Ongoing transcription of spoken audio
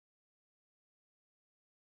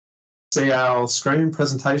See our screen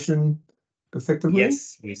presentation effectively?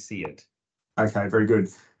 Yes, we see it. Okay, very good.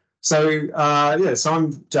 So, so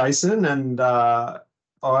I'm Jason, and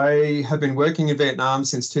I have been working in Vietnam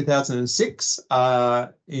since 2006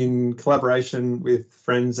 in collaboration with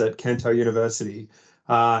friends at Condon University.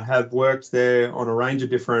 Have worked there on a range of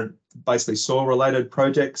different, basically soil-related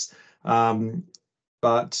projects,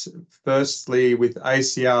 but firstly with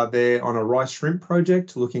ACR there on a rice shrimp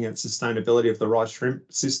project, looking at sustainability of the rice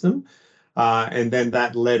shrimp system. And then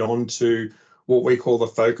that led on to what we call the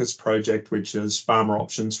Focus project, which is farmer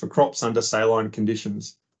options for crops under saline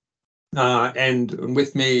conditions. And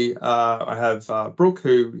with me, I have Brooke,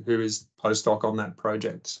 who is postdoc on that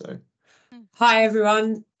project. So, hi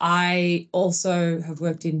everyone. I also have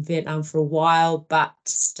worked in Vietnam for a while, but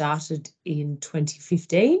started in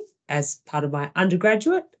 2015 as part of my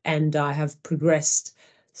undergraduate, and I have progressed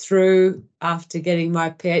through after getting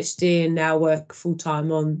my PhD and now work full-time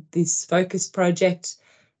on this Focus project,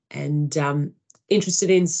 and interested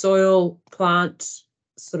in soil, plant,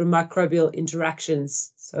 sort of microbial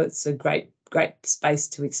interactions. So it's a great space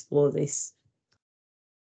to explore this.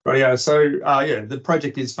 Right, yeah. So the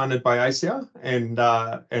project is funded by ACR,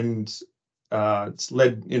 and it's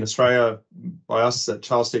led in Australia by us at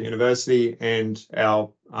Charles Sturt University, and our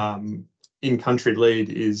in-country lead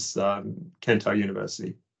is Condon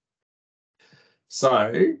University.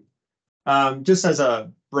 So just as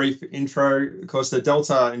a brief intro, of course, the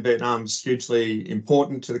Delta in Vietnam is hugely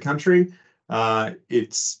important to the country.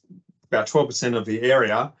 It's about 12% of the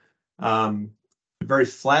area, a very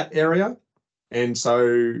flat area. And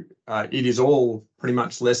so it is all pretty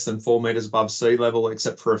much less than 4 meters above sea level,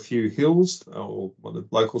 except for a few hills, or what the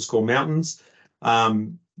locals call mountains.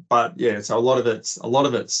 But yeah, so a lot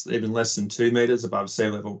of it's even less than 2 meters above sea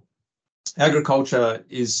level. Agriculture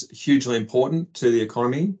is hugely important to the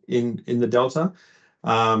economy in the Delta,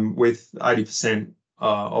 with 80%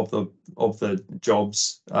 of the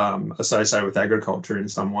jobs associated with agriculture in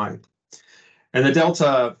some way. And the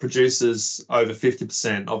Delta produces over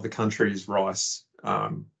 50% of the country's rice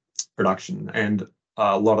production, and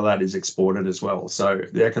a lot of that is exported as well. So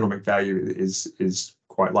the economic value is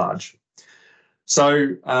quite large.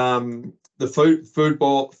 So the food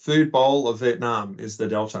bowl of Vietnam is the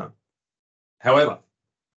Delta. However,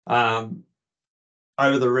 over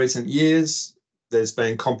the recent years, there's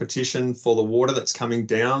been competition for the water that's coming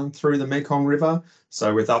down through the Mekong River.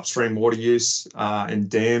 So with upstream water use and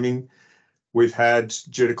damming, we've had,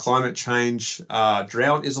 due to climate change,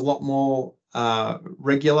 drought is a lot more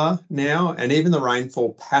regular now, and even the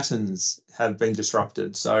rainfall patterns have been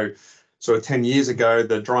disrupted. So sort of 10 years ago,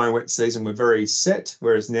 the dry and wet season were very set,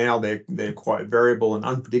 whereas now they're quite variable and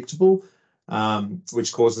unpredictable,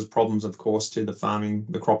 which causes problems, of course, to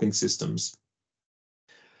the cropping systems.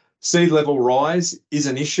 Sea level rise is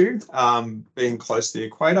an issue, being close to the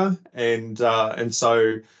equator, and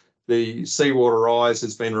so the seawater rise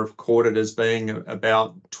has been recorded as being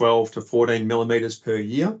about 12 to 14 millimetres per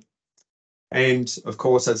year. And of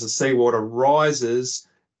course, as the seawater rises,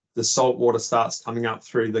 the salt water starts coming up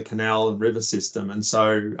through the canal and river system. And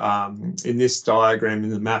so in this diagram in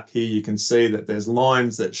the map here, you can see that there's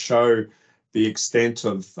lines that show the extent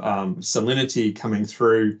of salinity coming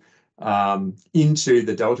through into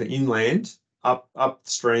the Delta inland,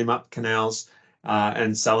 upstream, up canals,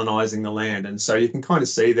 and salinising the land. And so you can kind of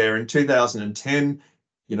see there in 2010,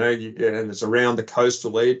 and it's around the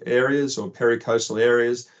coastal areas or peri-coastal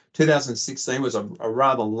areas. 2016 was a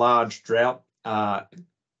rather large drought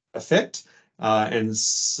effect, and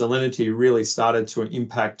salinity really started to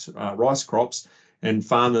impact rice crops, and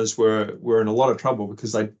farmers were in a lot of trouble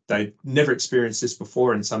because they never experienced this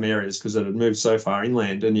before in some areas because it had moved so far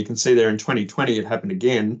inland. And you can see there in 2020 it happened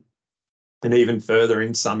again, and even further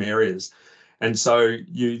in some areas. And so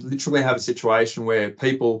you literally have a situation where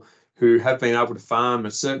people who have been able to farm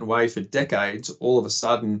a certain way for decades, all of a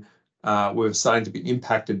sudden were starting to be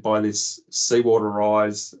impacted by this seawater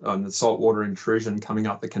rise and the saltwater intrusion coming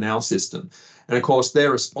up the canal system. And of course,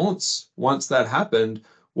 their response once that happened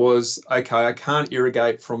was, okay, I can't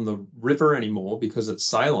irrigate from the river anymore because it's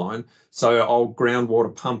saline, so I'll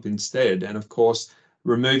groundwater pump instead. And of course,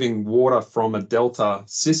 removing water from a delta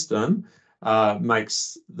system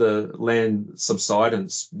makes the land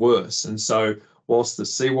subsidence worse. And so whilst the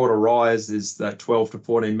seawater rise is that 12 to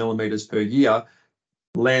 14 millimetres per year,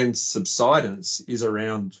 land subsidence is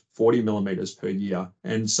around 40 millimetres per year.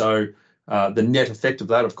 And so the net effect of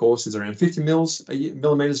that, of course, is around 50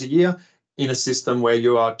 millimetres a year in a system where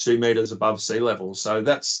you are 2 metres above sea level. So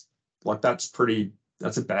that's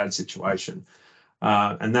a bad situation.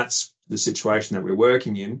 And that's the situation that we're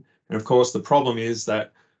working in. And of course, the problem is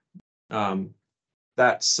that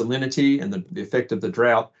that salinity and the effect of the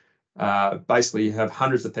drought, basically you have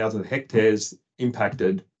hundreds of thousands of hectares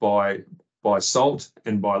impacted by salt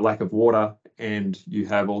and by lack of water, and you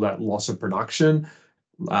have all that loss of production,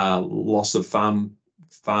 loss of farm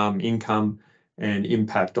income, and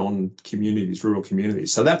impact on communities, rural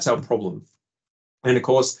communities. So that's our problem. And of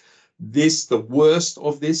course, the worst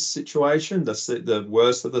of this situation, the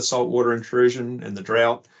worst of the saltwater intrusion and the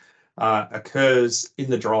drought occurs in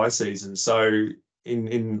the dry season. So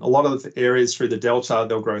in a lot of areas through the Delta,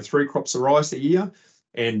 they'll grow 3 crops of rice a year.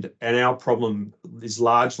 And our problem is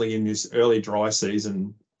largely in this early dry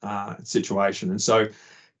season situation. And so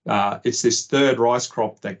it's this third rice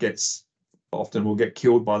crop that often will get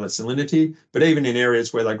killed by the salinity. But even in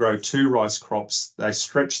areas where they grow 2 rice crops, they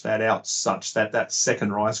stretch that out such that that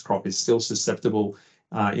second rice crop is still susceptible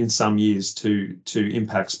in some years to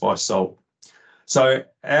impacts by salt. So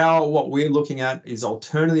what we're looking at is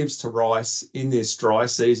alternatives to rice in this dry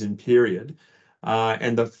season period.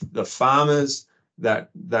 And the farmers that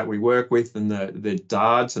we work with, and the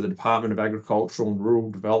DARD, so the Department of Agricultural and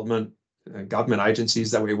Rural Development, government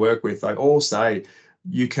agencies that we work with, they all say,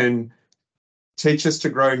 you can teach us to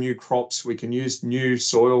grow new crops, we can use new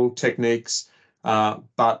soil techniques,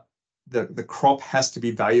 but the crop has to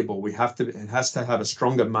be valuable. It has to have a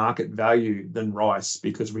stronger market value than rice,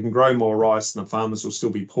 because we can grow more rice and the farmers will still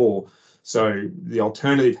be poor. So the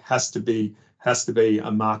alternative has to be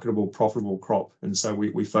a marketable, profitable crop. And so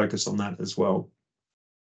we focus on that as well.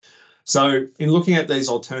 So in looking at these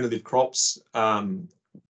alternative crops,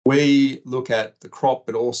 we look at the crop,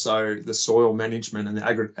 but also the soil management and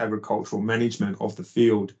the agricultural management of the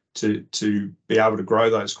field to be able to grow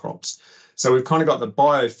those crops. So we've kind of got the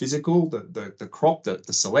biophysical, the crop, the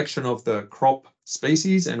selection of the crop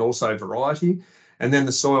species and also variety, and then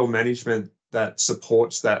the soil management that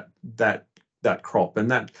supports that crop. And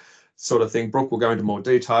that sort of thing, Brooke will go into more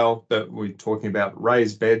detail, but we're talking about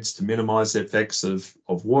raised beds to minimise the effects of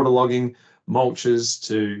waterlogging, mulches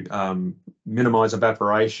to minimise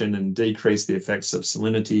evaporation and decrease the effects of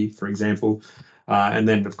salinity, for example. And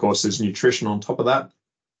then, of course, there's nutrition on top of that.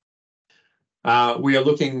 We are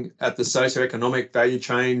looking at the socioeconomic value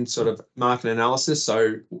chain sort of market analysis.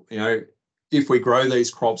 So, if we grow these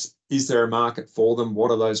crops, is there a market for them? What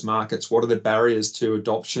are those markets? What are the barriers to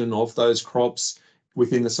adoption of those crops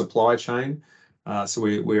within the supply chain? So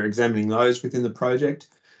we're examining those within the project.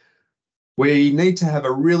 We need to have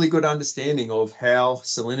a really good understanding of how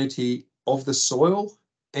salinity of the soil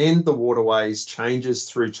and the waterways changes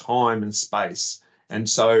through time and space. And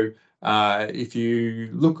so if you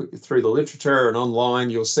look through the literature and online,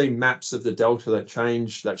 you'll see maps of the Delta that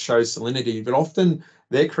show salinity, but often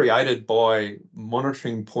they're created by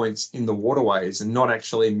monitoring points in the waterways and not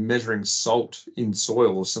actually measuring salt in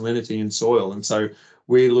soil or salinity in soil. And so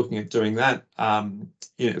we're looking at doing that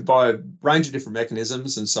by a range of different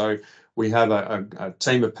mechanisms. And so we have a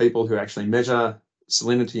team of people who actually measure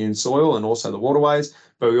salinity in soil and also the waterways,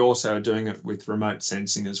 but we also are doing it with remote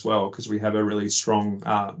sensing as well, because we have a really strong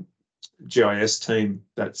GIS team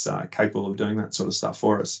that's capable of doing that sort of stuff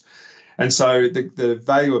for us. And so the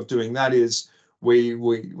value of doing that is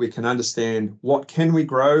we can understand what can we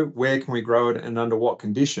grow, where can we grow it, and under what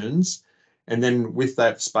conditions. And then with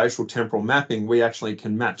that spatial temporal mapping, we actually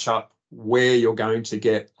can match up where you're going to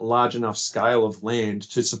get a large enough scale of land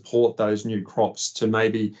to support those new crops, to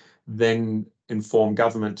maybe then inform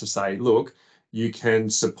government to say, look, you can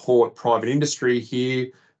support private industry here,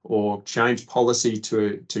 or change policy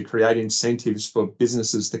to create incentives for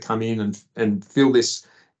businesses to come in and fill this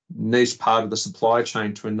niche part of the supply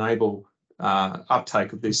chain to enable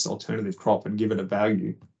uptake of this alternative crop and give it a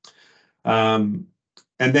value. And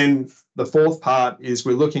then the fourth part is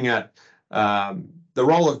we're looking at the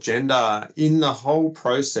role of gender in the whole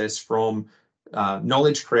process, from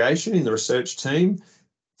knowledge creation in the research team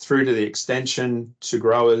through to the extension to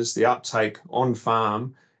growers, the uptake on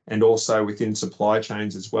farm, and also within supply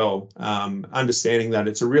chains as well. Understanding that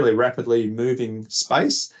it's a really rapidly moving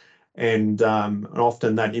space, and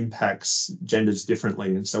often that impacts genders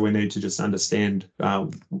differently. And so we need to just understand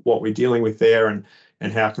what we're dealing with there,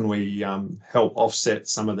 and how can we help offset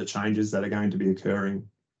some of the changes that are going to be occurring.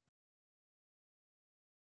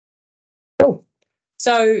 Cool.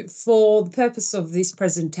 So for the purpose of this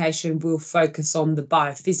presentation, we'll focus on the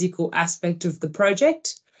biophysical aspect of the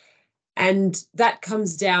project. And that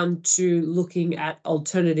comes down to looking at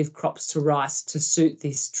alternative crops to rice to suit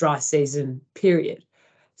this dry season period.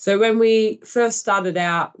 So when we first started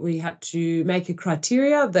out, we had to make a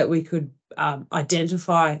criteria that we could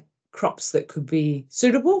identify crops that could be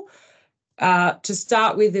suitable. To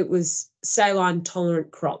start with, it was saline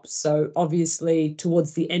tolerant crops. So obviously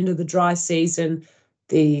towards the end of the dry season,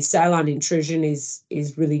 the saline intrusion is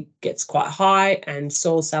really gets quite high, and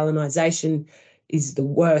soil salinisation is the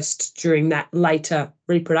worst during that later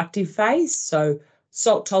reproductive phase. So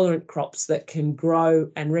salt-tolerant crops that can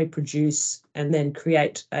grow and reproduce and then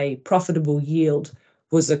create a profitable yield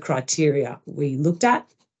was the criteria we looked at.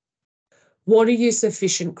 Water use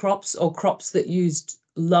efficient crops, or crops that used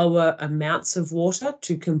lower amounts of water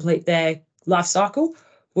to complete their life cycle,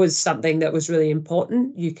 was something that was really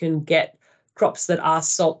important. You can get crops that are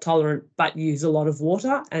salt tolerant but use a lot of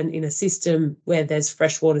water, and in a system where there's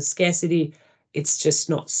freshwater scarcity, it's just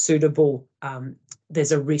not suitable.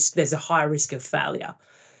 There's a high risk of failure.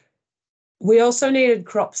 We also needed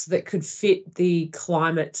crops that could fit the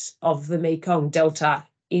climate of the Mekong Delta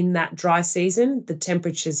in that dry season. The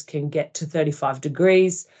temperatures can get to 35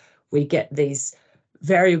 degrees. We get these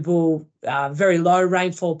variable, very low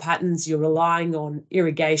rainfall patterns. You're relying on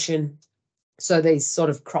irrigation. So these sort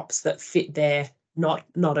of crops that fit there, not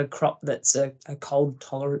a crop that's a cold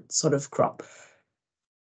tolerant sort of crop.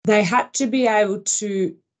 They had to be able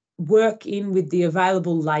to work in with the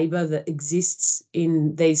available labour that exists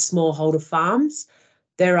in these smallholder farms.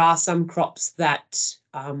 There are some crops that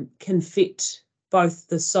can fit both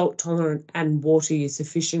the salt tolerant and water use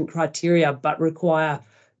efficient criteria, but require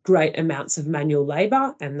great amounts of manual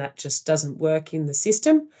labour, and that just doesn't work in the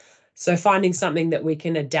system. So finding something that we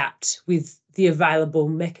can adapt with the available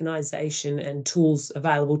mechanisation and tools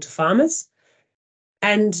available to farmers.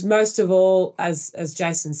 And most of all, as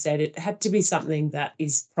Jason said, it had to be something that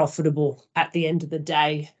is profitable at the end of the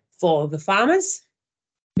day for the farmers,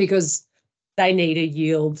 because they need a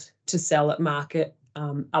yield to sell at market.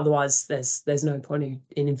 Otherwise, there's no point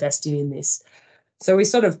in investing in this. So we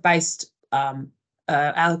sort of based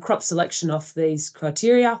our crop selection off these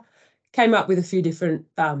criteria, came up with a few different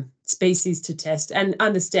species to test, and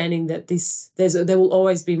understanding that there will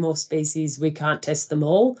always be more species. We can't test them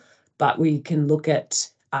all, but we can look at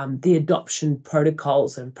the adoption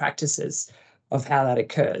protocols and practices of how that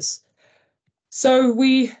occurs. So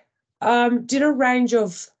we did a range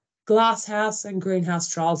of glasshouse and greenhouse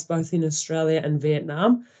trials, both in Australia and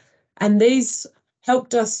Vietnam, and these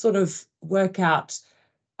helped us sort of work out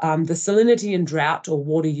the salinity and drought or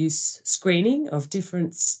water use screening of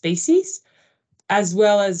different species, as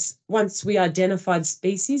well as, once we identified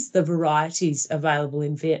species, the varieties available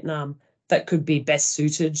in Vietnam that could be best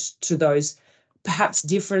suited to those perhaps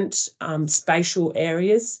different spatial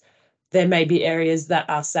areas. There may be areas that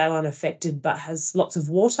are saline affected but has lots of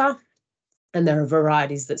water, and there are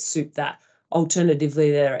varieties that suit that.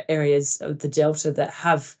 Alternatively, there are areas of the Delta that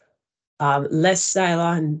have less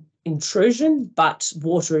saline intrusion, but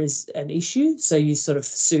water is an issue, so you sort of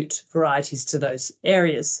suit varieties to those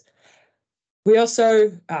areas. We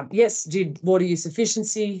also, did water use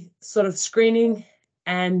efficiency sort of screening,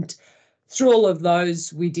 and through all of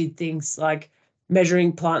those, we did things like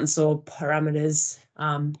measuring plant and soil parameters,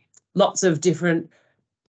 lots of different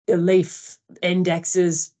leaf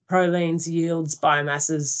indexes, prolines, yields,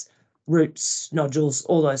 biomasses, roots, nodules,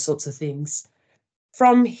 all those sorts of things.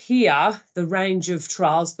 From here, the range of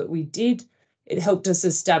trials that we did, it helped us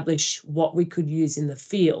establish what we could use in the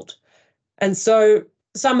field. And so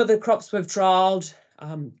some of the crops we've trialled,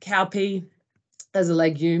 cowpea as a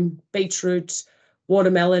legume, beetroot,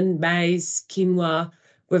 watermelon, maize, quinoa.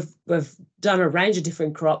 We've done a range of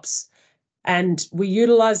different crops, and we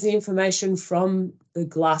utilise the information from the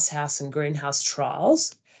glasshouse and greenhouse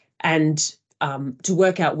trials and to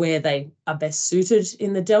work out where they are best suited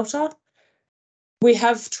in the Delta. We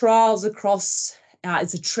have trials across,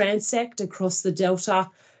 it's a transect across the Delta,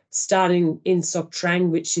 starting in Soc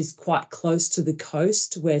Trang, which is quite close to the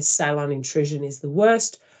coast, where saline intrusion is the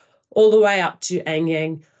worst, all the way up to An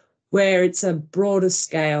Giang, where it's a broader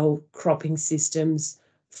scale cropping systems.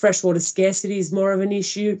 Freshwater scarcity is more of an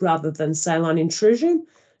issue rather than saline intrusion,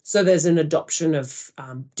 so there's an adoption of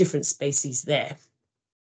different species there.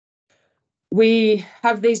 We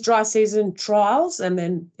have these dry season trials, and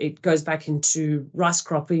then it goes back into rice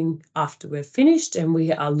cropping after we're finished, and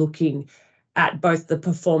we are looking at both the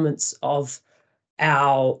performance of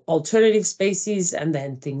our alternative species and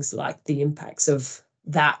then things like the impacts of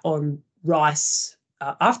that on rice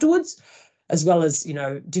afterwards, as well as,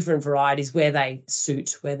 different varieties, where they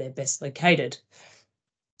suit, where they're best located.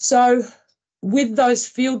 So with those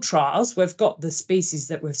field trials, we've got the species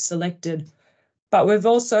that we've selected, but we've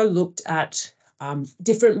also looked at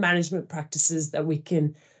different management practices that we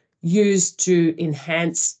can use to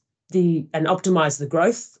enhance and optimise the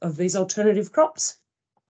growth of these alternative crops.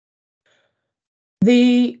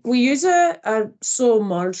 We use a soil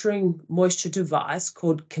monitoring moisture device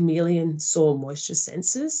called chameleon soil moisture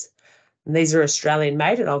sensors. And these are Australian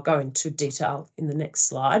made, and I'll go into detail in the next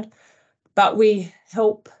slide. But we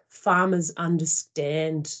help farmers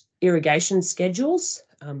understand irrigation schedules.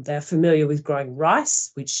 They're familiar with growing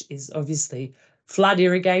rice, which is obviously flood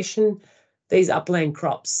irrigation. These upland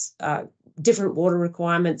crops, different water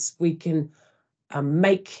requirements. We can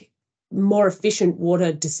make more efficient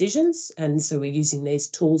water decisions. And so we're using these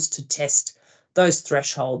tools to test those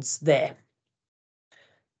thresholds there.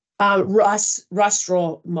 Rice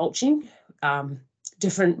straw mulching,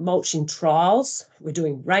 different mulching trials. We're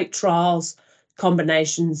doing rate trials,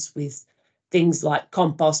 combinations with things like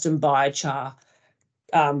compost and biochar,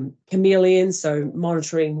 chameleon, so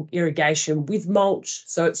monitoring irrigation with mulch.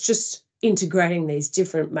 So it's just integrating these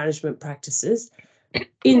different management practices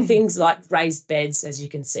in things like raised beds, as you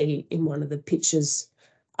can see in one of the pictures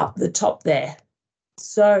up the top there.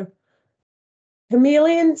 So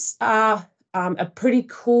chameleons are a pretty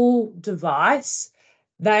cool device.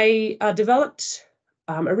 They are developed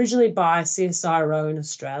originally by CSIRO in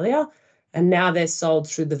Australia, and now they're sold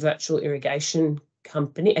through the Virtual Irrigation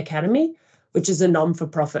Academy, which is a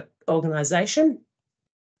non-for-profit organisation.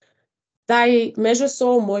 They measure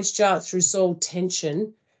soil moisture through soil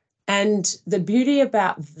tension, and the beauty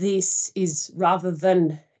about this is rather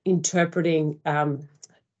than interpreting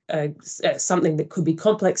something that could be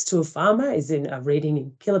complex to a farmer, as in a reading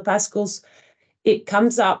in kilopascals, it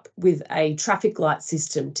comes up with a traffic light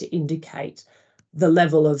system to indicate the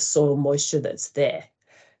level of soil moisture that's there.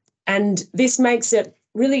 And this makes it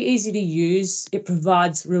really easy to use. It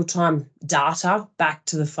provides real-time data back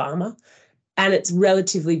to the farmer, and it's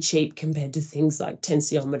relatively cheap compared to things like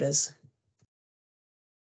tensiometers.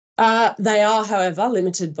 They are, however,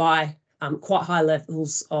 limited by quite high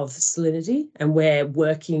levels of salinity, and we're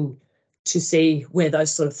working to see where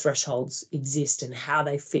those sort of thresholds exist and how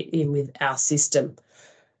they fit in with our system.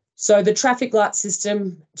 So the traffic light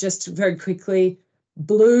system, just very quickly,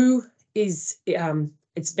 blue is,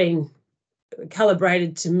 it's been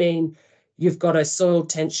calibrated to mean you've got a soil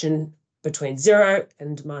tension between 0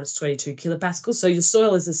 and minus 22 kilopascals. So your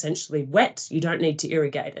soil is essentially wet. You don't need to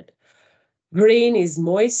irrigate it. Green is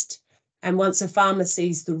moist. And once a farmer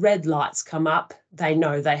sees the red lights come up, they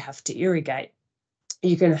know they have to irrigate.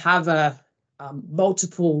 You can have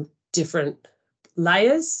multiple different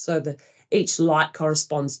layers so that each light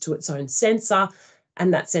corresponds to its own sensor,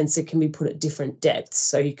 and that sensor can be put at different depths.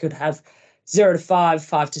 So you could have 0 to 5,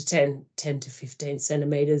 5 to 10, 10 to 15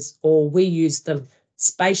 centimetres, or we use them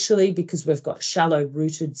spatially because we've got shallow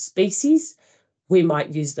rooted species. We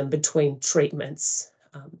might use them between treatments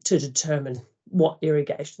to determine what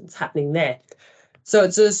irrigation is happening there. So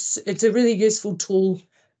it's a really useful tool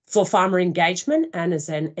for farmer engagement and as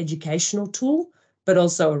an educational tool, but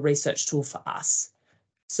also a research tool for us.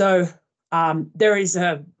 So there is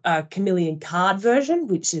a chameleon card version,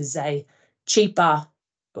 which is a cheaper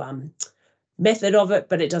method of it,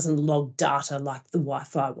 but it doesn't log data like the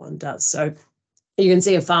Wi-Fi one does. So you can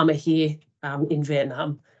see a farmer here in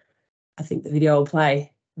Vietnam. I think the video will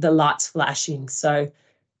play, the lights flashing. So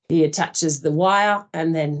he attaches the wire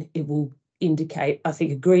and then it will indicate, I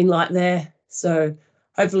think, a green light there. So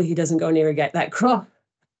hopefully he doesn't go and irrigate that crop.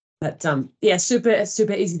 But yeah, super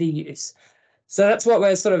easy to use. So that's what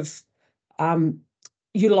we're sort of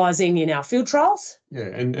utilising in our field trials. Yeah,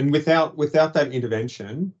 and without that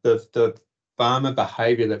intervention, the farmer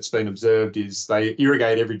behaviour that's been observed is they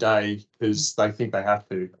irrigate every day because they think they have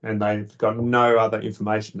to, and they've got no other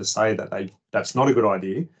information to say that that's not a good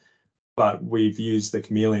idea. But we've used the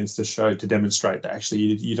chameleons to demonstrate that actually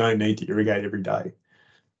you don't need to irrigate every day.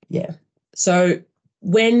 Yeah. So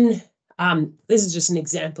when this is just an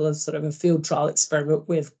example of sort of a field trial experiment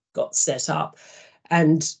we've got set up,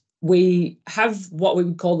 and we have what we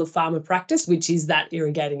would call the farmer practice, which is that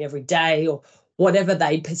irrigating every day or whatever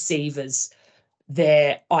they perceive as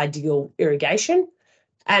their ideal irrigation.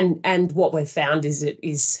 And what we've found is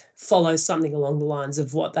it follows something along the lines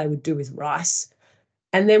of what they would do with rice.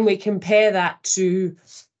 And then we compare that to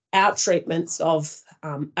our treatments of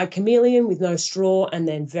a chameleon with no straw and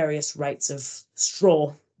then various rates of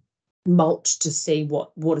straw mulch to see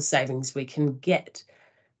what water savings we can get.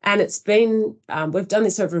 And it's been, we've done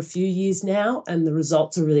this over a few years now, and the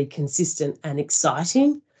results are really consistent and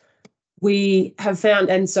exciting. We have found,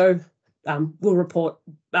 and so we'll report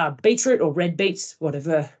beetroot or red beets,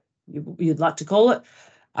 whatever you'd like to call it.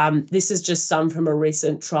 This is just some from a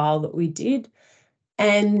recent trial that we did.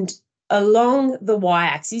 And along the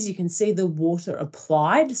y-axis, you can see the water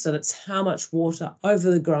applied. So that's how much water over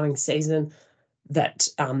the growing season that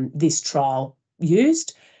this trial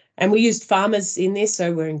used. And we used farmers in this,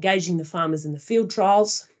 so we're engaging the farmers in the field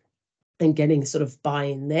trials and getting sort of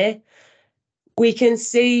buy-in there. we can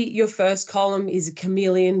see your first column is a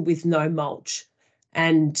chameleon with no mulch.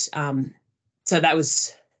 And so that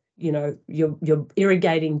was, you know, you're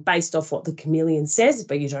irrigating based off what the chameleon says,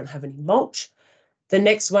 but you don't have any mulch. The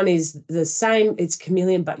next one is the same, it's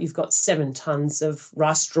chameleon, but you've got 7 tonnes of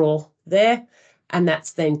rice straw there. And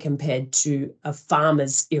that's then compared to a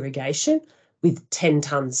farmer's irrigation with 10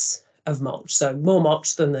 tonnes of mulch. So more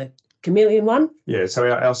mulch than the chameleon one. Yeah, so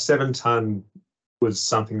our 7 tonne was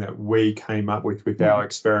something that we came up with our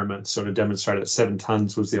experiments, sort of demonstrated that 7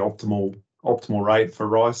 tonnes was the optimal rate for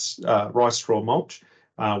rice straw mulch,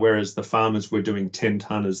 whereas the farmers were doing 10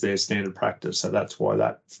 tonne as their standard practice. So that's why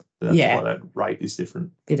that rate is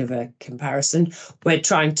different. Bit of a comparison. We're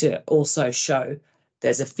trying to also show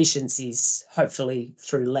there's efficiencies, hopefully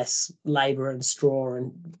through less labour and straw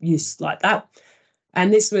and use like that.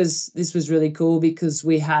 And this was really cool because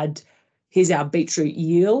we had, here's our beetroot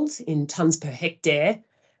yield in tonnes per hectare,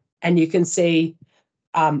 and you can see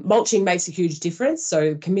mulching makes a huge difference.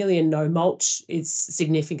 So chameleon no mulch is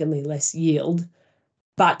significantly less yield,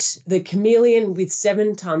 but the chameleon with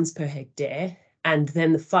 7 tonnes per hectare and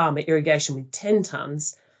then the farmer irrigation with 10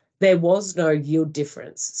 tonnes, there was no yield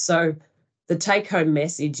difference. So the take-home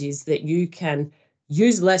message is that you can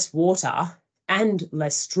use less water and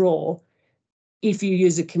less straw if you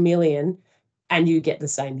use a chameleon and you get the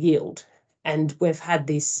same yield. And we've had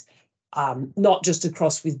this not just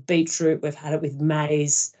across with beetroot, we've had it with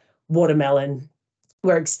maize, watermelon.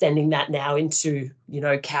 We're extending that now into, you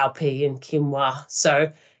know, cowpea and quinoa.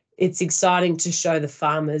 So it's exciting to show the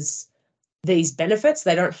farmers these benefits.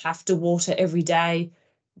 They don't have to water every day.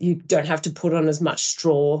 You don't have to put on as much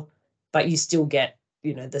straw, but you still get,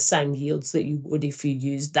 you know, the same yields that you would if you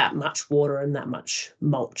used that much water and that much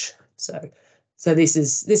mulch. So this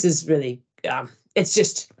is really, it's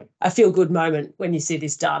just a feel-good moment when you see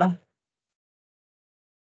this data.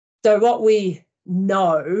 So what we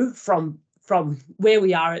know from where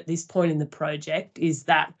we are at this point in the project is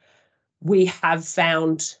that we have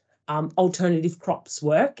found alternative crops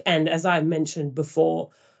work. And as I mentioned before,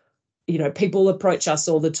 you know, people approach us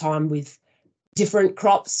all the time with different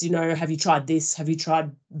crops, you know, have you tried this? Have you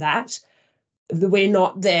tried that? We're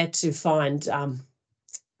not there to find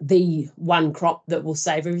the one crop that will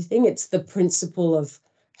save everything. It's the principle of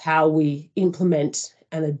how we implement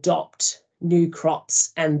and adopt new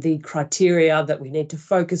crops and the criteria that we need to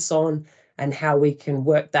focus on and how we can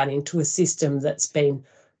work that into a system that's been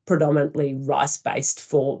predominantly rice-based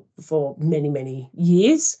for many, many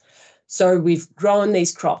years. So we've grown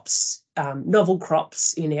these crops, novel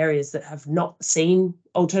crops in areas that have not seen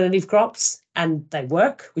alternative crops, and they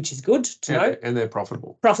work, which is good to know. And they're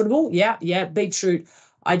profitable. Profitable, yeah. Beetroot,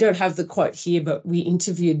 I don't have the quote here, but we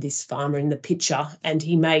interviewed this farmer in the picture and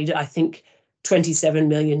he made, I think, 27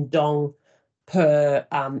 million dong per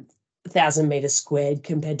 1,000 metres squared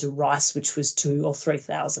compared to rice, which was 2,000 or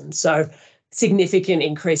 3,000. So significant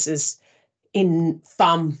increases in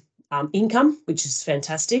farm income, which is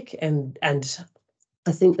fantastic. And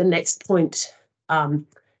I think the next point,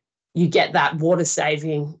 you get that water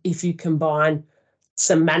saving if you combine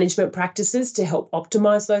some management practices to help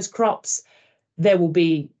optimise those crops. There will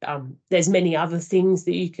be, there's many other things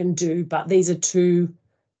that you can do, but these are 2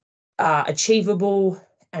 achievable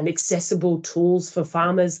and accessible tools for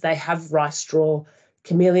farmers. They have rice straw.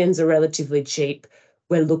 Chameleons are relatively cheap.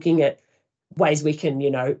 We're looking at ways we can, you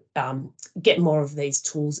know, get more of these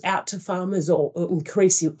tools out to farmers or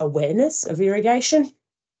increase awareness of irrigation.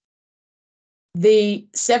 The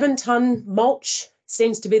 7-tonne mulch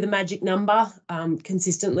seems to be the magic number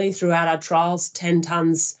consistently throughout our trials. 10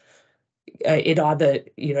 tonnes, it either,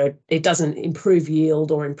 you know, it doesn't improve yield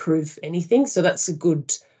or improve anything. So that's a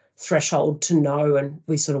good threshold to know, and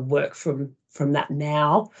we sort of work from that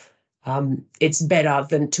now. It's better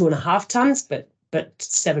than 2.5 tonnes, but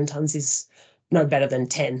 7 tonnes is no better than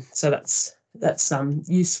 10. So that's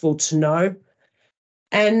useful to know.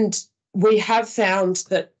 And we have found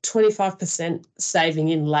that 25% saving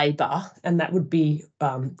in labour, and that would be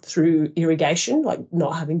through irrigation, like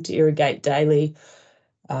not having to irrigate daily.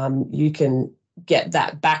 You can get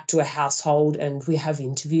that back to a household, and we have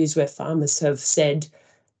interviews where farmers have said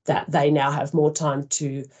that they now have more time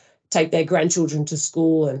to take their grandchildren to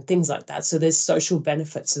school and things like that. So there's social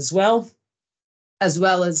benefits as well as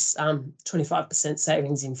 25%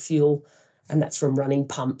 savings in fuel, and that's from running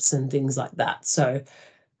pumps and things like that. So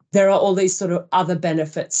there are all these sort of other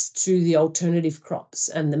benefits to the alternative crops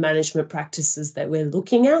and the management practices that we're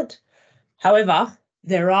looking at. However,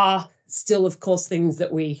 there are still, of course, things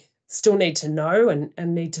that we still need to know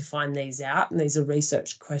and need to find these out, and these are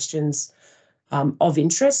research questions of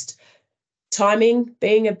interest. Timing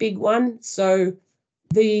being a big one. So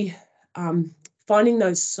the finding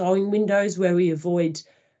those sowing windows where we avoid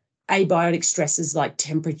abiotic stresses like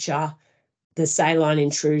temperature, the saline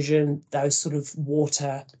intrusion, those sort of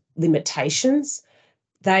water limitations.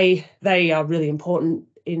 They are really important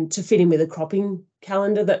to fit in with a cropping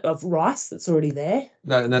calendar of rice that's already there.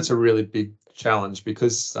 And that's a really big challenge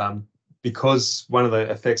because one of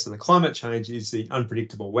the effects of the climate change is the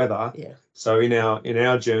unpredictable weather. Yeah. So in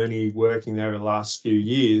our journey working there over the last few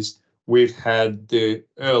years, we've had the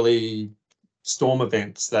early storm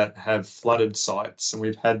events that have flooded sites, and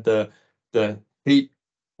we've had the heat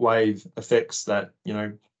wave effects that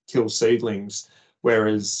kill seedlings,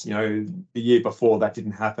 whereas the year before that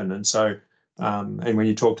didn't happen. And so and when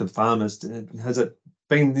you talk to the farmers, has it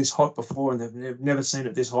been this hot before? And they've never seen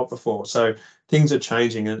it this hot before. So things are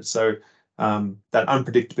changing, and so that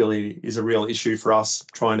unpredictability is a real issue for us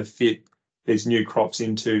trying to fit these new crops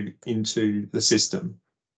into the system.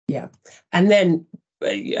 Yeah, and then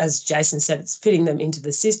as Jason said, it's fitting them into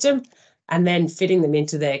the system and then fitting them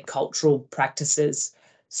into their cultural practices.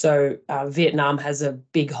 So Vietnam has a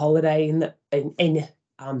big holiday in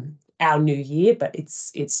our New Year, but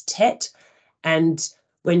it's Tet. And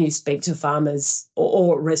when you speak to farmers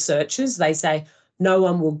or researchers, they say no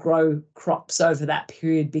one will grow crops over that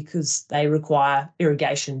period because they require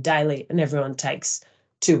irrigation daily, and everyone takes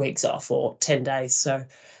 2 weeks off or 10 days. So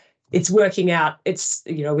it's working out. It's,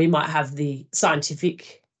 we might have the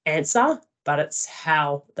scientific answer, but it's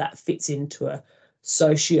how that fits into a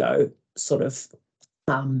socio sort of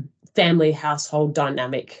family household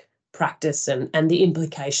dynamic practice and the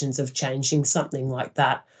implications of changing something like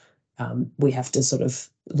that. We have to sort of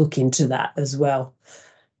look into that as well.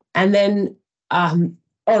 And then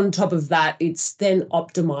on top of that, it's then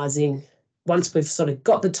optimizing. Once we've sort of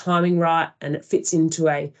got the timing right and it fits into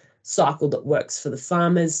a cycle that works for the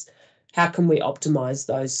farmers, how can we optimize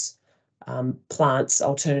those plants,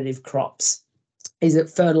 alternative crops? Is it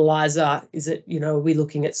fertilizer? Is it, are we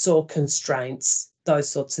looking at soil constraints, those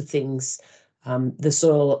sorts of things? The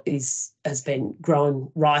soil has been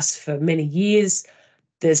growing rice for many years.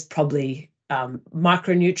 There's probably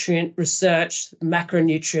micronutrient research,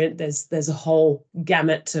 macronutrient. There's a whole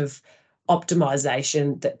gamut of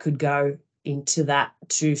optimization that could go into that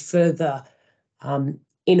to further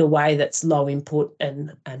in a way that's low input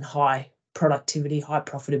and high productivity, high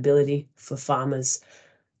profitability for farmers.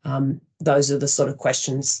 Those are the sort of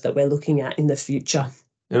questions that we're looking at in the future.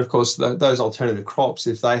 And of course, those alternative crops,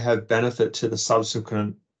 if they have benefit to the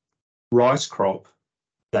subsequent rice crop,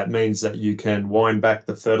 that means that you can wind back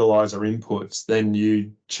the fertilizer inputs, then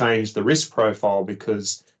you change the risk profile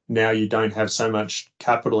because now you don't have so much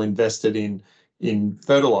capital invested in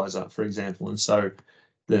fertilizer, for example. And so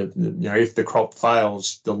if the crop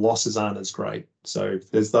fails, the losses aren't as great. So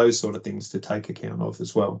there's those sort of things to take account of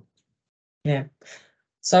as well. Yeah.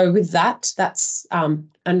 So with that, that's a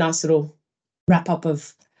nice little wrap up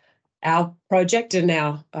of our project and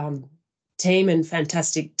our team and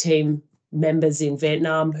fantastic team members in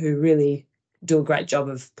Vietnam who really do a great job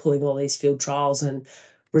of pulling all these field trials and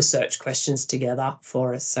research questions together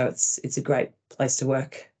for us. So it's a great place to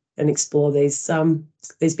work and explore these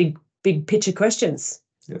big picture questions.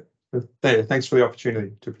 Yeah. Thanks for the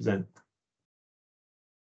opportunity to present.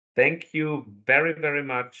 Thank you very, very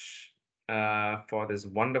much for this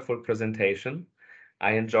wonderful presentation.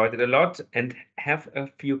 I enjoyed it a lot and have a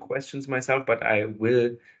few questions myself, but I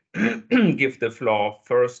will give the floor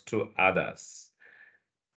first to others.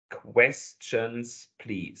 Questions,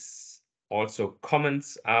 please. Also,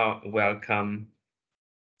 comments are welcome.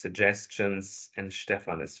 Suggestions, and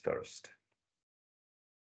Stefan is first.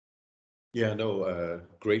 Yeah, no,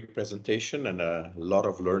 great presentation and a lot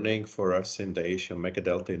of learning for us in the Asian Mega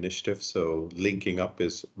Delta Initiative. So linking up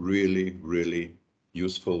is really, really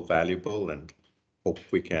useful, valuable, and hope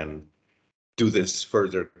we can do this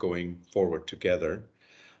further going forward together.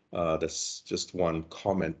 That's just one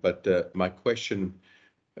comment, but my question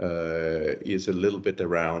is a little bit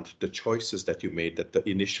around the choices that you made, that the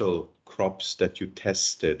initial crops that you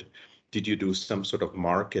tested. Did you do some sort of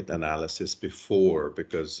market analysis before?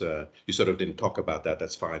 Because you sort of didn't talk about that,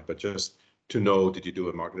 that's fine, but just to know, did you do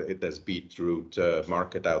a market? There's beetroot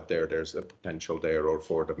market out there, there's a potential there, or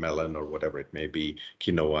for the melon or whatever it may be,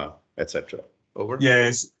 quinoa, etc. Over?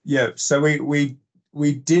 Yes, yeah. So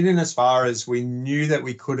we did in as far as we knew that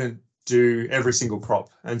we couldn't do every single crop,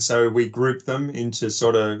 and so we grouped them into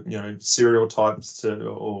sort of cereal types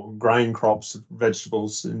or grain crops,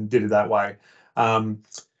 vegetables, and did it that way.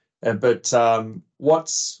 But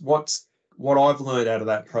what I've learned out of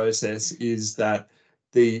that process is that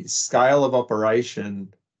the scale of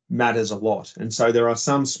operation matters a lot, and so there are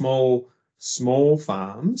some small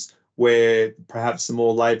farms where perhaps the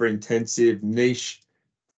more labour intensive niche,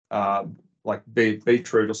 like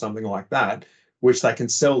beetroot or something like that, which they can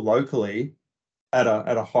sell locally at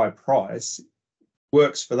a high price,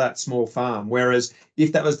 works for that small farm. Whereas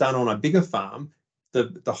if that was done on a bigger farm,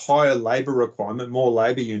 the higher labour requirement, more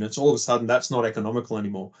labour units, all of a sudden that's not economical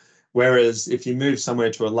anymore. Whereas if you move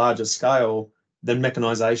somewhere to a larger scale, then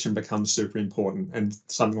mechanisation becomes super important, and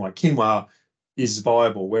something like quinoa is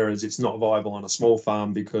viable, whereas it's not viable on a small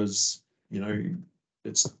farm because, you know,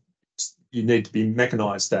 you need to be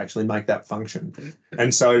mechanised to actually make that function.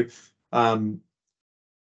 And so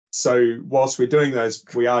whilst we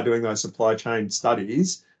are doing those supply chain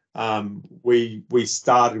studies, we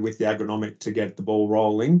started with the agronomic to get the ball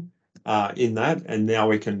rolling in that, and now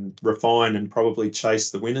we can refine and probably chase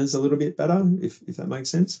the winners a little bit better, if that makes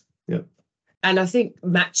sense. Yeah. And I think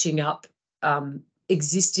matching up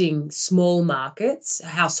existing small markets,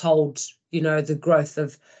 household, you know, the growth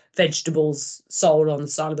of vegetables sold on the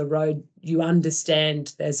side of the road, you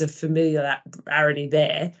understand there's a familiarity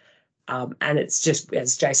there. And it's just,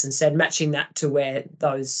 as Jason said, matching that to where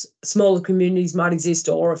those smaller communities might exist,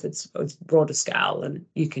 or if it's broader scale and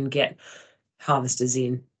you can get harvesters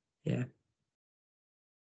in. Yeah.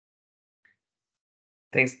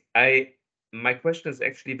 Thanks. My question is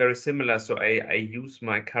actually very similar, so I use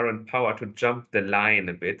my current power to jump the line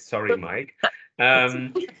a bit. Sorry, Mike.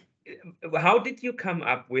 How did you come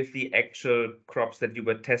up with the actual crops that you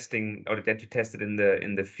were testing, or that you tested in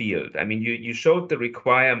the field? I mean, you showed the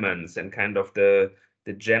requirements and kind of the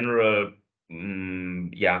general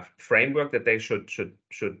framework that they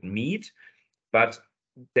should meet, but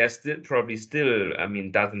there's probably still, I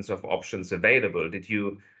mean, dozens of options available. Did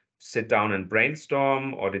you sit down and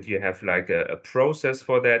brainstorm, or did you have like a process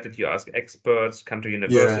for that? Did you ask experts, come to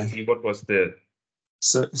university? Yeah. What was the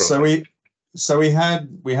So we had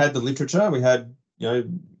the literature, we had, you know,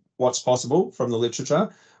 what's possible from the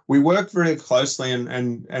literature. We worked very closely,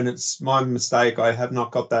 and it's my mistake, I have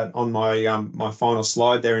not got that on my my final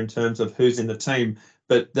slide there in terms of who's in the team.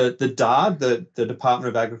 But the DARD, the Department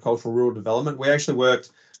of Agricultural Rural Development, we actually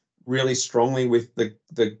worked really strongly with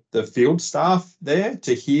the field staff there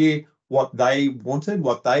to hear what they wanted,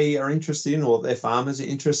 what they are interested in, or what their farmers are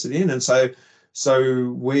interested in. And so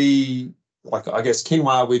we, like, I guess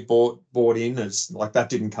quinoa we bought in as, like, that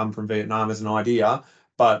didn't come from Vietnam as an idea,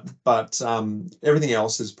 but everything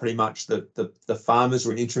else is pretty much the farmers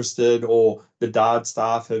were interested, or the DARD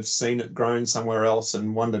staff have seen it grown somewhere else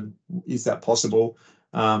and wondered, is that possible?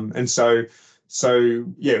 And so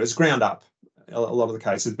yeah, it was ground up a lot of the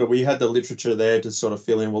cases, but we had the literature there to sort of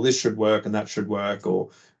fill in, well, this should work and that should work, or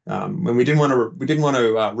when we didn't want to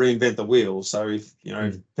reinvent the wheel. So if, you know,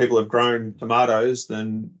 if people have grown tomatoes,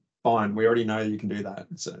 then fine, we already know you can do that.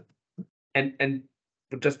 So and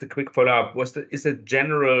just a quick follow-up, is it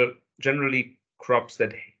generally crops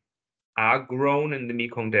that are grown in the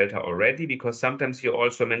Mekong Delta already? Because sometimes you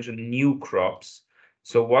also mention new crops.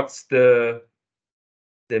 So what's the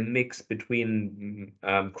mix between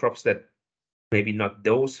crops that maybe not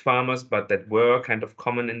those farmers, but that were kind of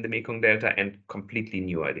common in the Mekong Delta, and completely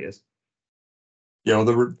new ideas? Yeah, well,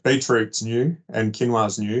 the beetroot's new and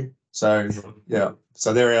quinoa's new. So yeah,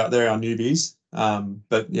 so they're our newbies.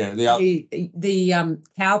 But yeah, the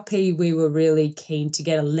cowpea, we were really keen to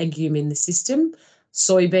get a legume in the system.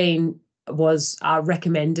 Soybean was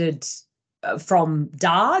recommended from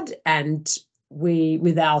DARD, and we,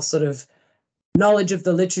 with our sort of knowledge of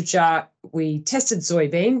the literature, we tested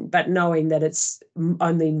soybean, but knowing that it's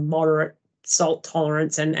only moderate salt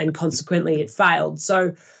tolerance, and consequently it failed.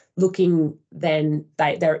 So looking then,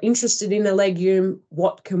 they're interested in a legume.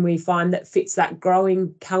 What can we find that fits that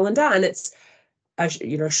growing calendar? And it's,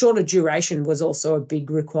 you know, shorter duration was also a big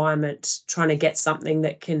requirement, trying to get something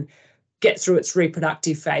that can get through its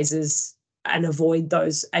reproductive phases and avoid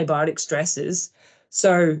those abiotic stresses.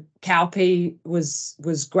 So cowpea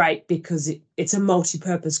was great because it's a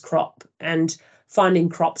multi-purpose crop, and finding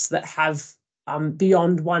crops that have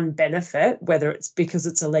beyond one benefit, whether it's because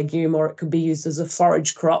it's a legume, or it could be used as a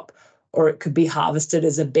forage crop, or it could be harvested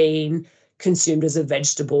as a bean, consumed as a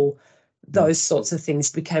vegetable, those sorts of things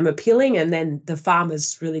became appealing. And then the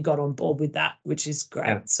farmers really got on board with that, which is great.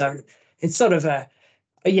 Yeah. So it's sort of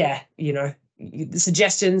you know, the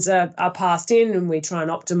suggestions are passed in, and we try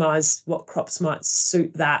and optimize what crops might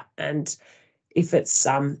suit that. And if it's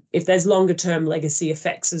if there's longer term legacy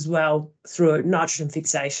effects as well through nitrogen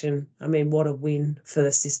fixation, I mean, what a win for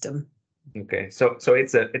the system. Okay, so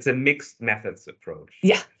it's a mixed methods approach.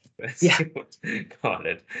 Yeah. Yeah. Got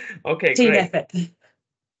it. Okay, team great. effort.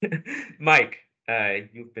 Mike,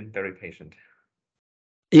 you've been very patient.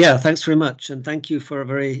 Yeah, thanks very much, and thank you for a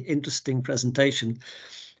very interesting presentation.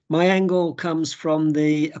 My angle comes from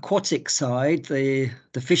the aquatic side, the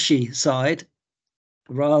fishy side,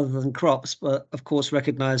 rather than crops, but of course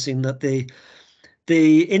recognizing that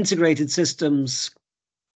the integrated systems,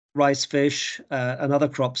 rice fish and other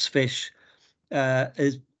crops fish, are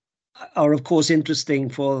of course interesting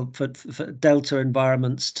for delta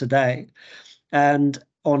environments today. And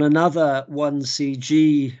on another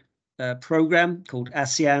 1CG program called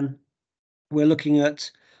ASEAN, we're looking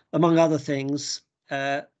at, among other things,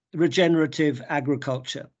 regenerative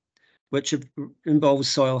agriculture, which involves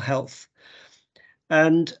soil health.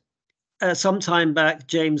 And some time back,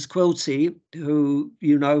 James Quilty, who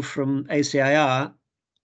you know from ACIR,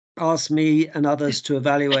 asked me and others to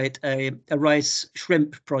evaluate a rice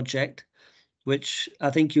shrimp project, which I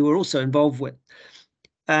think you were also involved with.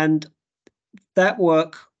 And that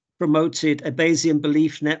work promoted a Bayesian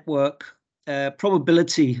belief network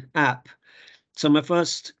probability app. So my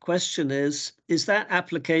first question is that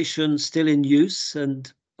application still in use,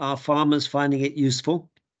 and are farmers finding it useful?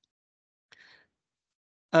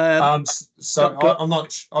 I'm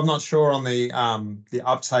not sure on the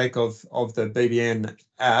uptake of the BBN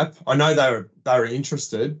app. I know they were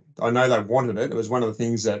interested. I know they wanted it. It was one of the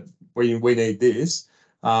things that we need this,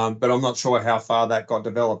 but I'm not sure how far that got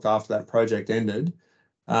developed after that project ended.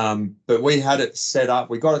 But we had it set up.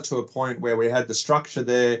 We got it to a point where we had the structure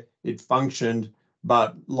there. It functioned,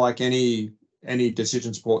 but like any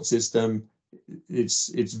decision support system,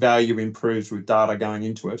 its value improves with data going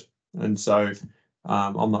into it, and so.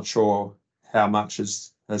 I'm not sure how much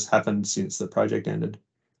has happened since the project ended.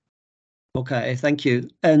 Okay, thank you.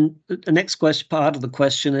 And the next question, part of the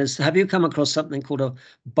question is, have you come across something called a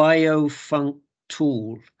biofunk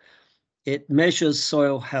tool? It measures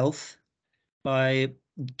soil health by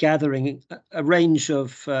gathering a range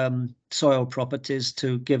of soil properties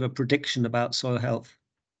to give a prediction about soil health.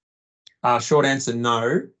 Short answer,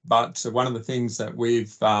 no. But one of the things that we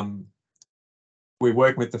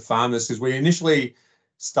work with the farmers, because we initially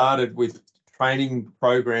started with training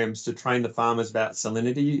programs to train the farmers about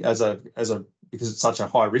salinity because it's such a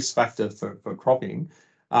high risk factor for cropping.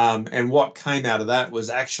 And what came out of that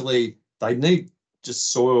was actually they need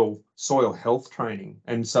just soil health training.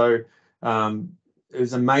 And so it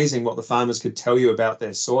was amazing what the farmers could tell you about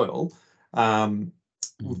their soil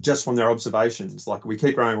just from their observations. Like, we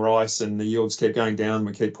keep growing rice and the yields keep going down.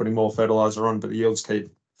 We keep putting more fertilizer on, but the yields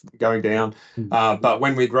keep going down. But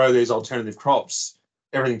when we grow these alternative crops,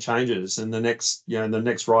 everything changes, and the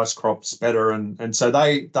next rice crop's better. And so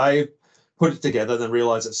they put it together and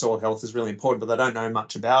realize that soil health is really important, but they don't know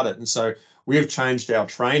much about it. And so we have changed our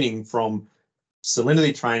training from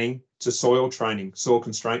salinity training to soil training, soil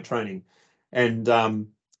constraint training. And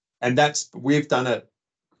we've done it,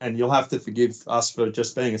 and you'll have to forgive us for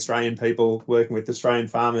just being Australian people working with Australian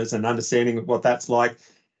farmers and understanding what that's like.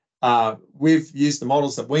 We've used the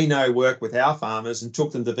models that we know work with our farmers and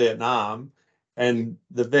took them to Vietnam, and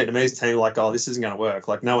the Vietnamese team were like, oh, this isn't going to work.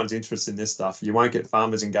 Like, no one's interested in this stuff. You won't get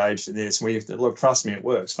farmers engaged in this. We have to, look, trust me, it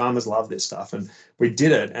works. Farmers love this stuff. And we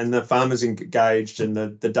did it, and the farmers engaged, and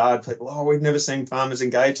the data people, oh, we've never seen farmers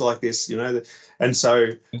engage like this, And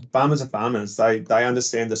so farmers are farmers. They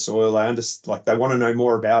understand the soil. They want to know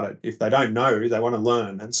more about it. If they don't know, they want to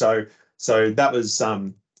learn. And so that was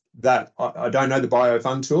that. I don't know the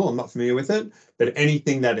biofund tool. I'm not familiar with it, but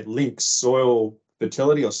anything that it links soil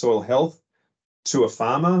fertility or soil health to a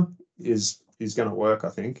farmer is going to work, I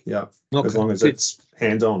think. Yeah. Okay. As long as it's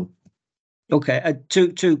hands-on. Okay.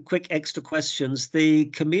 Two quick extra questions. The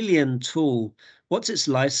Chameleon tool, what's its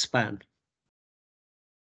lifespan?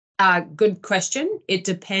 Good question. It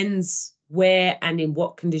depends where and in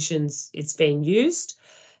what conditions it's being used.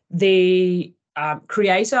 The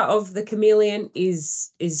creator of the Chameleon is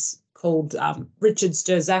called Richard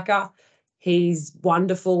Sturzaker. He's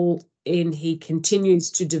wonderful he continues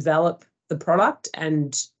to develop the product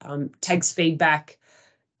and takes feedback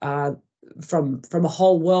from a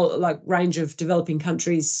whole world, like range of developing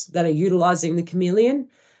countries that are utilizing the Chameleon.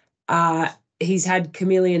 He's had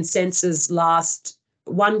Chameleon sensors last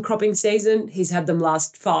one cropping season. He's had them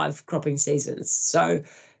last 5 cropping seasons. So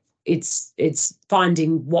it's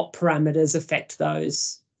finding what parameters affect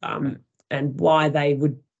those and why they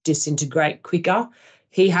would disintegrate quicker.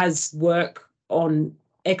 He has work on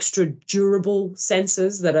extra durable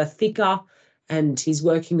sensors that are thicker, and he's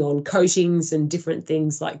working on coatings and different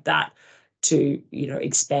things like that to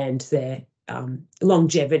expand their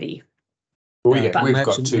longevity. We've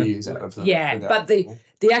got 2 years out of them. Yeah, but the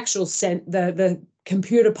actual the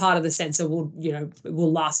computer part of the sensor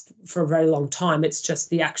will last for a very long time. It's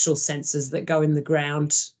just the actual sensors that go in the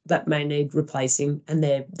ground that may need replacing, and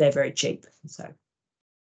they're very cheap. So,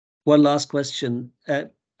 one last question.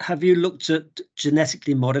 have you looked at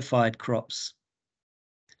genetically modified crops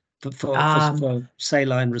for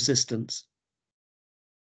saline resistance?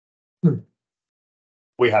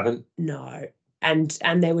 We haven't. No, and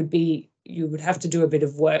you would have to do a bit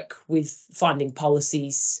of work with finding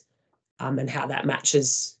policies and how that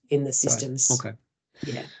matches in the systems. Right. Okay.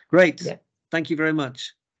 Yeah. Great. Yeah. Thank you very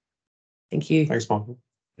much. Thank you. Thanks, Michael.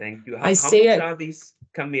 Thank you. I How much see it. are these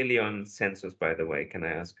chameleon sensors, by the way? Can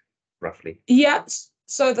I ask roughly? Yeah.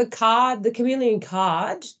 So the chameleon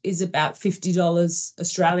card is about $50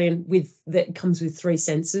 Australian that comes with 3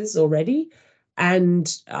 sensors already. And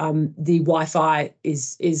the Wi-Fi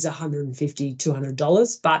is $150,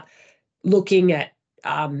 $200. But looking at,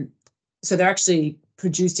 so they're actually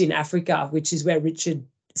produced in Africa, which is where Richard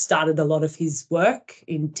started a lot of his work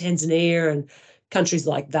in Tanzania and countries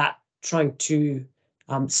like that, trying to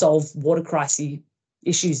solve water crisis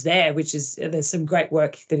issues there, there's some great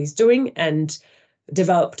work that he's doing, and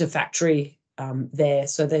developed a factory there.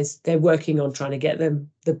 So they're working on trying to get them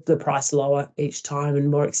the price lower each time and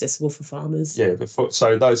more accessible for farmers. Yeah,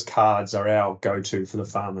 so those cards are our go-to for the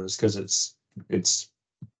farmers because it's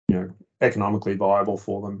economically viable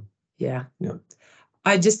for them. Yeah. Yeah.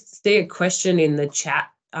 I just see a question in the chat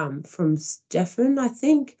from Stefan, I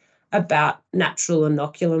think, about natural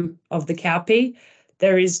inoculum of the cowpea.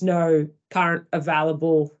 There is no current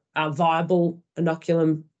available viable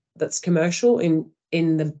inoculum that's commercial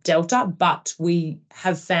in the Delta, but we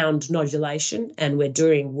have found nodulation, and we're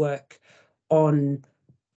doing work on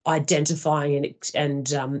identifying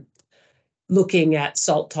and looking at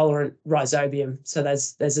salt-tolerant rhizobium. So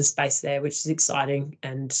there's a space there, which is exciting,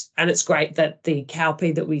 and it's great that the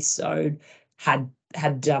cowpea that we sowed had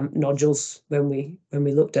nodules when we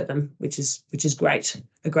looked at them, which is great,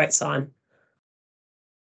 a great sign.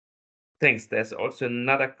 Thanks. There's also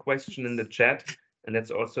another question in the chat, and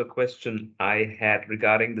that's also a question I had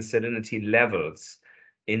regarding the salinity levels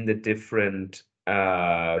in the different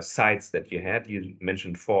sites that you had. You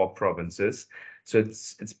mentioned 4 provinces, so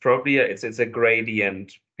it's probably it's a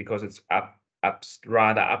gradient because it's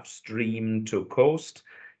rather upstream to coast.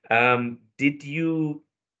 Did you,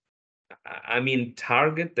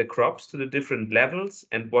 target the crops to the different levels,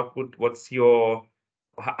 and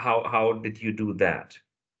how did you do that?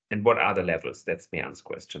 And what are the levels? That's Mian's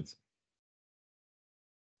questions.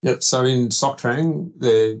 Yeah, so in Soctrang,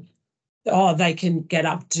 they can get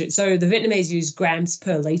up to, so the Vietnamese use grams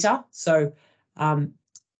per litre. So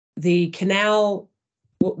the canal,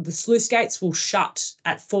 the sluice gates will shut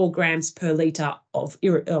at 4 grams per litre of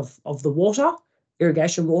the water,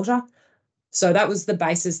 irrigation water. So that was the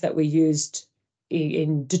basis that we used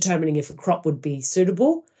in determining if a crop would be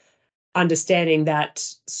suitable, understanding that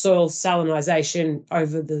soil salinisation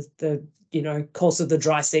over the course of the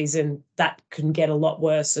dry season, that can get a lot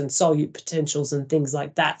worse, and solute potentials and things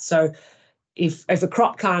like that. So if a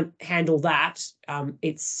crop can't handle that,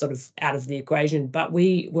 it's sort of out of the equation. But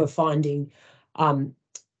we were finding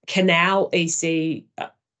canal EC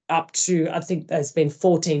up to, I think there's been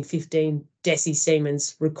 14, 15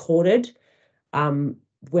 decisiemens recorded.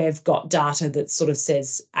 We've got data that sort of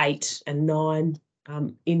says 8 and 9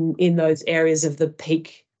 in those areas of the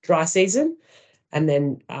peak dry season, and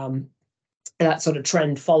then that sort of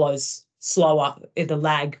trend follows slower in the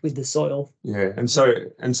lag with the soil. Yeah, and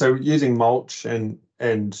so using mulch and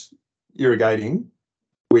irrigating,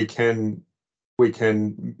 we can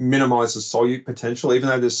minimise the solute potential. Even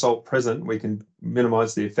though there's salt present, we can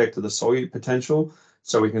minimise the effect of the solute potential,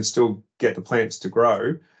 so we can still get the plants to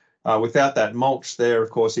grow. Without that mulch there,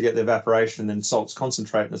 of course, you get the evaporation, and salts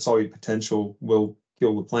concentrate, and the solute potential will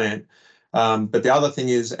kill the plant. But the other thing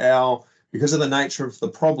is because of the nature of the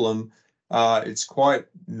problem, it's quite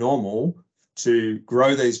normal to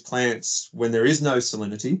grow these plants when there is no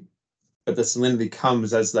salinity, but the salinity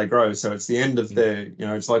comes as they grow. So it's the end of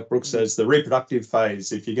it's like Brooke says, the reproductive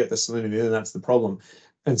phase. If you get the salinity, then that's the problem.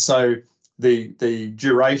 And so the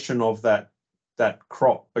duration of that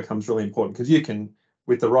crop becomes really important, because you can,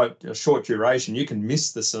 with the right short duration, you can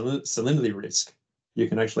miss the salinity risk. You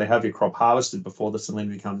can actually have your crop harvested before the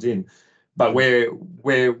salinity comes in. But where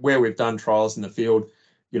we've done trials in the field,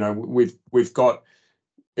 we've got,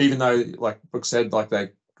 even though, like Brooke said,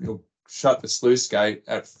 you'll shut the sluice gate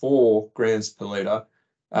at 4 grams per litre,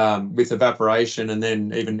 with evaporation and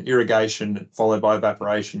then even irrigation followed by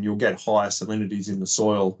evaporation, you'll get higher salinities in the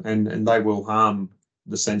soil, and they will harm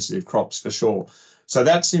the sensitive crops for sure. So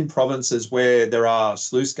that's in provinces where there are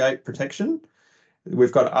sluice gate protection.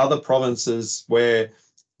 We've got other provinces where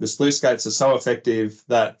the sluice gates are so effective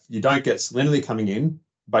that you don't get salinity coming in,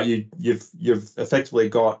 but you've effectively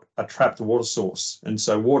got a trapped water source, and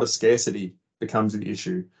so water scarcity becomes the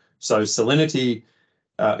issue. So salinity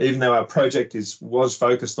even though our project was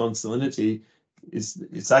focused on salinity,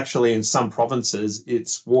 it's actually in some provinces,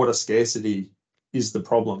 it's water scarcity is the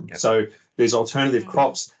problem. Yep. So these alternative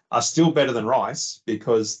crops are still better than rice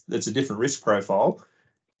because it's a different risk profile,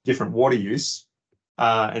 different water use.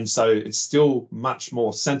 And so it's still much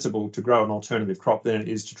more sensible to grow an alternative crop than it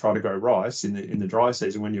is to try to grow rice in the dry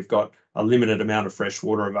season when you've got a limited amount of fresh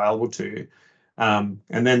water available to you. And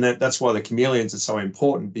then that's why the chameleons are so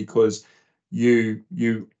important, because you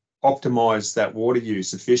optimize that water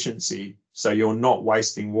use efficiency so you're not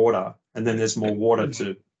wasting water, and then there's more water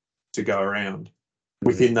to go around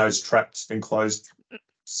within those trapped enclosed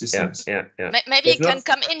systems. Yeah. Maybe you can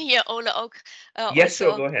come in here, Ole Oak. Yes,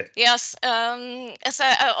 sure, go ahead. Yes, as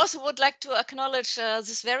I also would like to acknowledge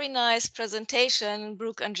this very nice presentation,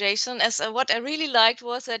 Brooke and Jason, as what I really liked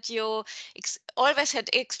was that you always had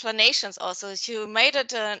explanations also. You made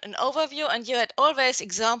it an overview and you had always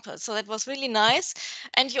examples, so that was really nice.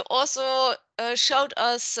 And you also showed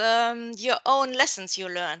us your own lessons you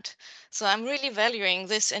learned. So I'm really valuing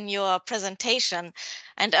this in your presentation.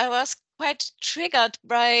 And I was quite triggered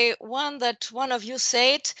by one of you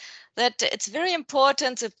said, that it's very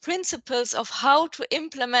important, the principles of how to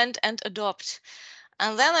implement and adopt.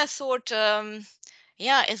 And then I thought,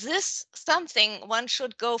 is this something one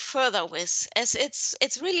should go further with? As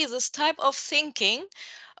it's really this type of thinking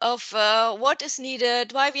of what is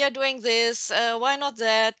needed, why we are doing this, why not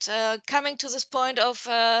that, coming to this point of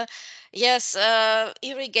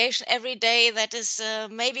irrigation every day, that is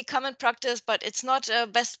maybe common practice, but it's not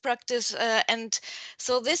best practice. And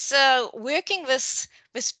so this working with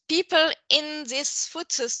people in this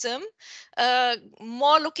food system,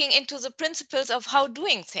 more looking into the principles of how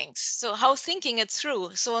doing things, so how thinking it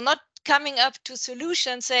through, so not coming up to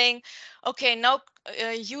solutions saying, okay, now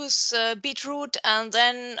use beetroot and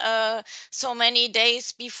then so many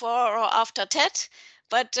days before or after TET,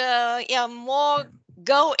 but more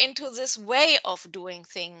go into this way of doing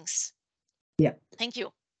things. Yeah. Thank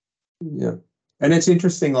you. Yeah. And it's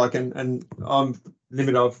interesting, like, and I'm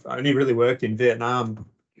limited, I've only really worked in Vietnam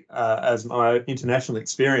as my international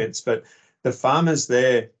experience, but the farmers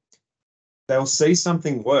there, they'll see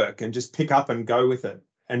something work and just pick up and go with it.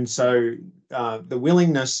 And so the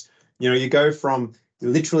willingness, you go from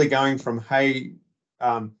literally going from, hey,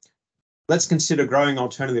 let's consider growing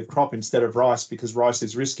alternative crop instead of rice because rice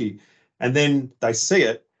is risky. And then they see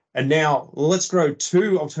it. And now, well, let's grow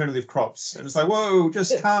 2 alternative crops. And it's like, whoa,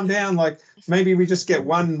 just calm down. Like, maybe we just get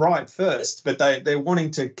one right first. But they're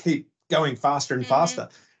wanting to keep going faster and faster.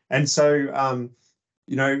 And so,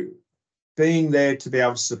 being there to be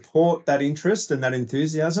able to support that interest and that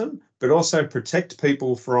enthusiasm, but also protect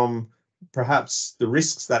people from perhaps the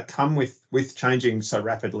risks that come with changing so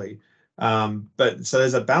rapidly. But so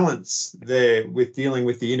there's a balance there with dealing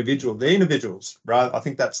with the individuals, right? I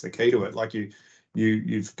think that's the key to it. Like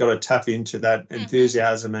you've got to tap into that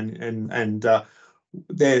enthusiasm and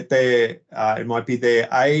it might be their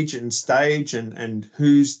age and stage and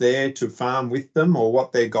who's there to farm with them or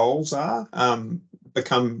what their goals are,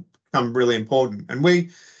 become really important.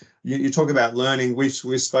 And you talk about learning. We've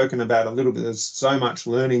spoken about a little bit. There's so much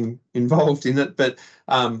learning involved in it, but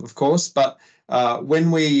of course. But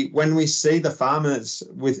when we see the farmers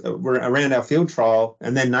around our field trial,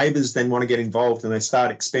 and their neighbours then want to get involved and they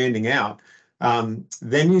start expanding out,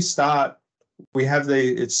 then we have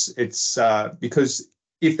because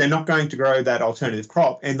if they're not going to grow that alternative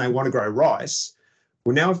crop and they want to grow rice,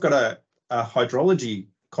 well, now we've got a hydrology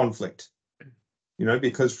conflict.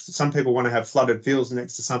 Because some people want to have flooded fields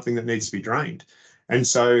next to something that needs to be drained. And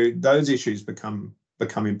so those issues become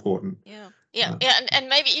important. And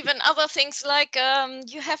maybe even other things like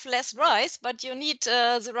you have less rice, but you need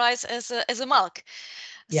the rice as a milk.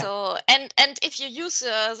 Yeah. So and if you use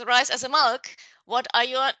the rice as a milk, what are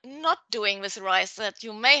you not doing with rice that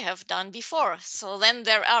you may have done before? So then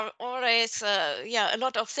there are always a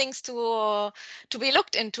lot of things to be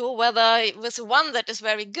looked into, whether with one that is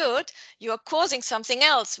very good, you are causing something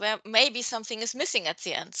else where maybe something is missing at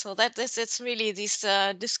the end. So it's really these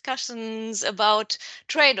discussions about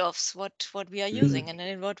trade-offs, what we are using and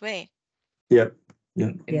in what way. Yeah.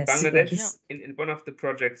 In Bangladesh, in one of the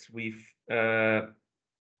projects, we've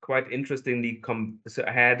quite interestingly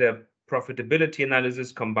had a profitability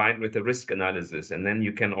analysis combined with a risk analysis, and then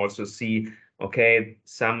you can also see, okay,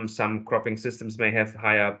 some cropping systems may have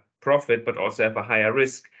higher profit but also have a higher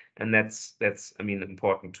risk, and that's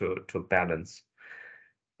important to balance.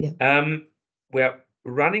 We're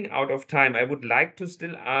running out of time. I would like to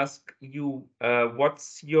still ask you, what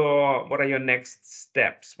are your next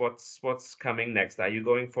steps? What's coming next? Are you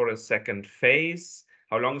going for a second phase?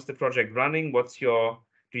 How long is the project running? What's your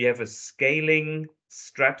do you have a scaling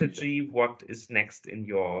strategy? What is next in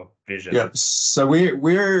your vision? Yeah, so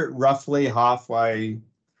we're roughly halfway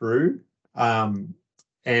through,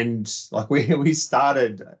 and like we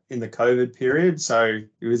started in the COVID period, so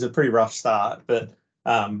it was a pretty rough start. But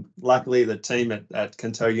luckily, the team at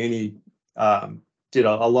Condon Uni did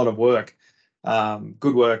a lot of work,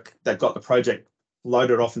 good work that got the project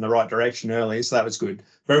loaded off in the right direction early, so that was good.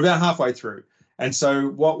 We're about halfway through. And so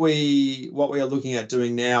what we are looking at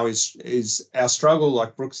doing now is our struggle,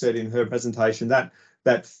 like Brooke said in her presentation,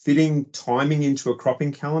 that fitting timing into a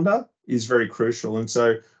cropping calendar is very crucial. And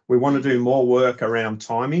so we want to do more work around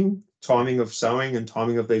timing of sowing and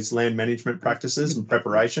timing of these land management practices and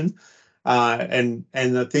preparation. And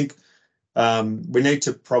I think we need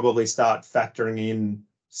to probably start factoring in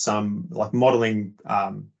some like modeling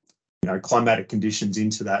climatic conditions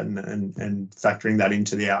into that and factoring that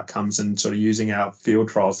into the outcomes and sort of using our field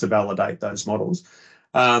trials to validate those models.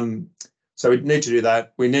 So we need to do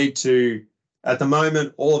that. We need to, at the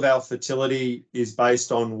moment, all of our fertility is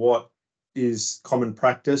based on what is common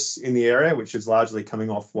practice in the area, which is largely coming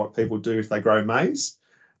off what people do if they grow maize.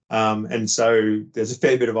 And so there's a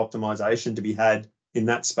fair bit of optimization to be had in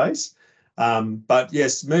that space. But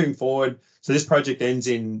yes, moving forward, so this project ends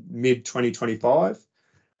in mid-2025.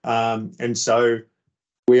 And so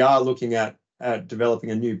we are looking at developing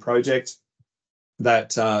a new project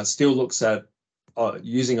that still looks at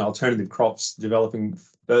using alternative crops, developing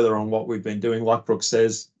further on what we've been doing, like Brooke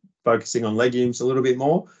says, focusing on legumes a little bit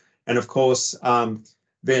more. And of course,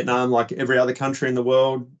 Vietnam, like every other country in the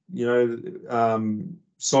world,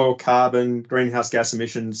 soil carbon, greenhouse gas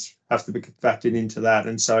emissions have to be factored into that.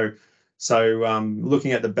 And so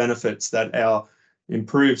looking at the benefits that our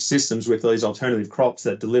improved systems with these alternative crops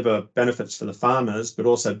that deliver benefits for the farmers, but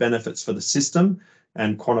also benefits for the system,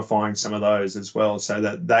 and quantifying some of those as well, so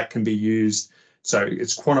that can be used. So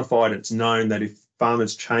it's quantified, it's known that if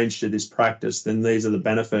farmers change to this practice, then these are the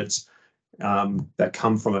benefits that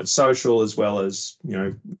come from it, social as well as,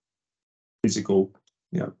 physical.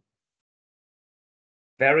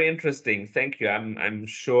 Very interesting. Thank you. I'm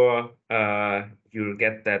sure you'll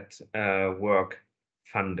get that work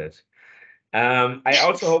funded. I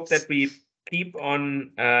also hope that we keep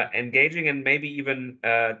on engaging and maybe even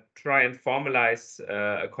try and formalize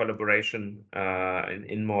a collaboration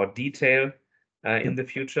in more detail in the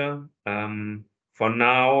future. For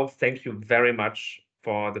now, thank you very much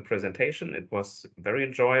for the presentation. It was very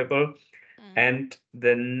enjoyable. And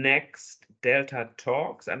the next Delta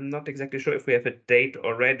talks, I'm not exactly sure if we have a date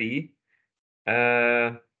already.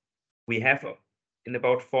 We have in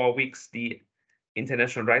about 4 weeks the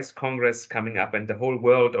International Rice Congress coming up, and the whole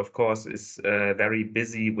world, of course, is very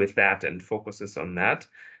busy with that and focuses on that.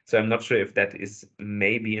 So I'm not sure if that is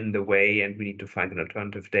maybe in the way and we need to find an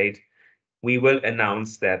alternative date. We will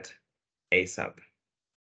announce that ASAP.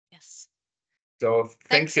 Yes. So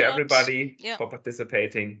thank you, everybody, Yeah. for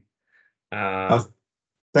participating.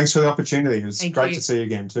 Thanks for the opportunity. It was great to see you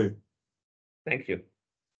again too. Thank you.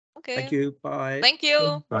 Okay. Thank you. Bye. Thank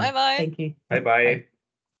you. Bye. Bye-bye. Thank you. Bye-bye.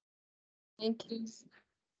 Thank you.